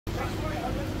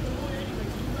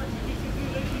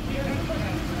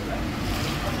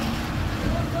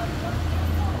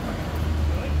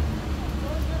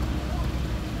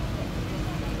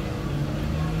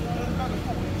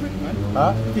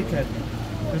Huh? Dickhead.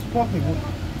 There's parking.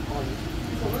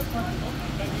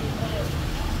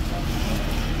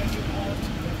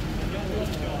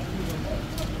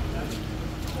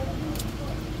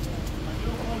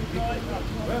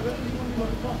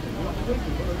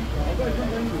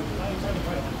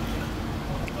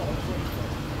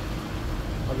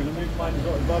 I'm going to move mine as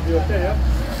well. Is that be okay, yeah?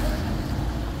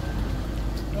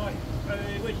 Right,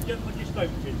 which gentleman you spoke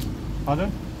to? Pardon?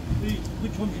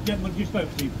 Which one's the gentleman you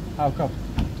spoke to? How come?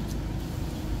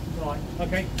 Right,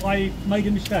 okay, I made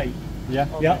a mistake. Yeah?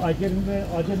 Yeah, I didn't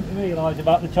realise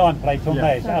about the time plate on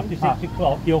there. It's after 6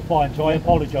 o'clock, you're fine, so I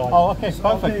apologise. Oh, okay,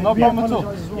 perfect. No problem at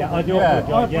all. Yeah, I do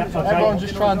apologise. Yeah, okay. Everyone's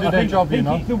just trying to do their job, you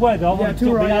know. It's the weather. I want to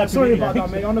be able to sorry do about it. that,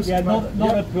 mate. Honestly, Yeah, man.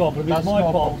 not a problem. That's It's my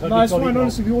no fault. No, it's fine.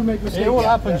 Honestly, we all make mistakes. It all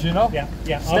happens, you know. Yeah,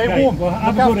 yeah. Stay okay. warm. Well, have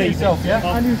Look a good after evening. yourself,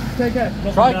 yeah? And you take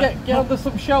care. Try get under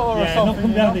some shelter or Yeah, something. not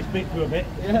come down this bit for a bit.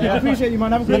 Yeah, I appreciate you,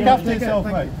 man. Have a good Look day. after Take care. yourself,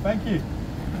 mate. Thank you.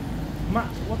 Matt,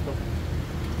 what the?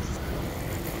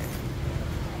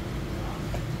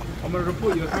 I'm gonna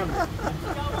report you.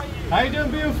 How you doing,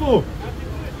 beautiful?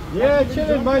 Yeah,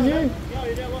 chilling, man. You?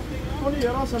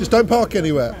 Just don't park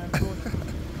anywhere.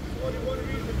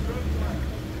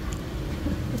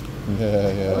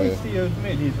 At least he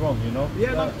admit he's wrong, you know.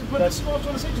 Yeah, no, but this is what I was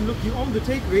trying to say to him. Look, you own the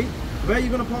takeaway. Where are you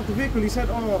going to park the vehicle? He said,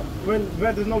 oh,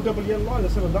 where there's no double yellow line. I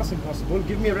said, well, that's impossible.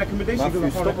 Give me a recommendation. Matthew,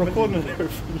 stop recording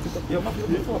everything.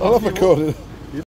 I'm not recording.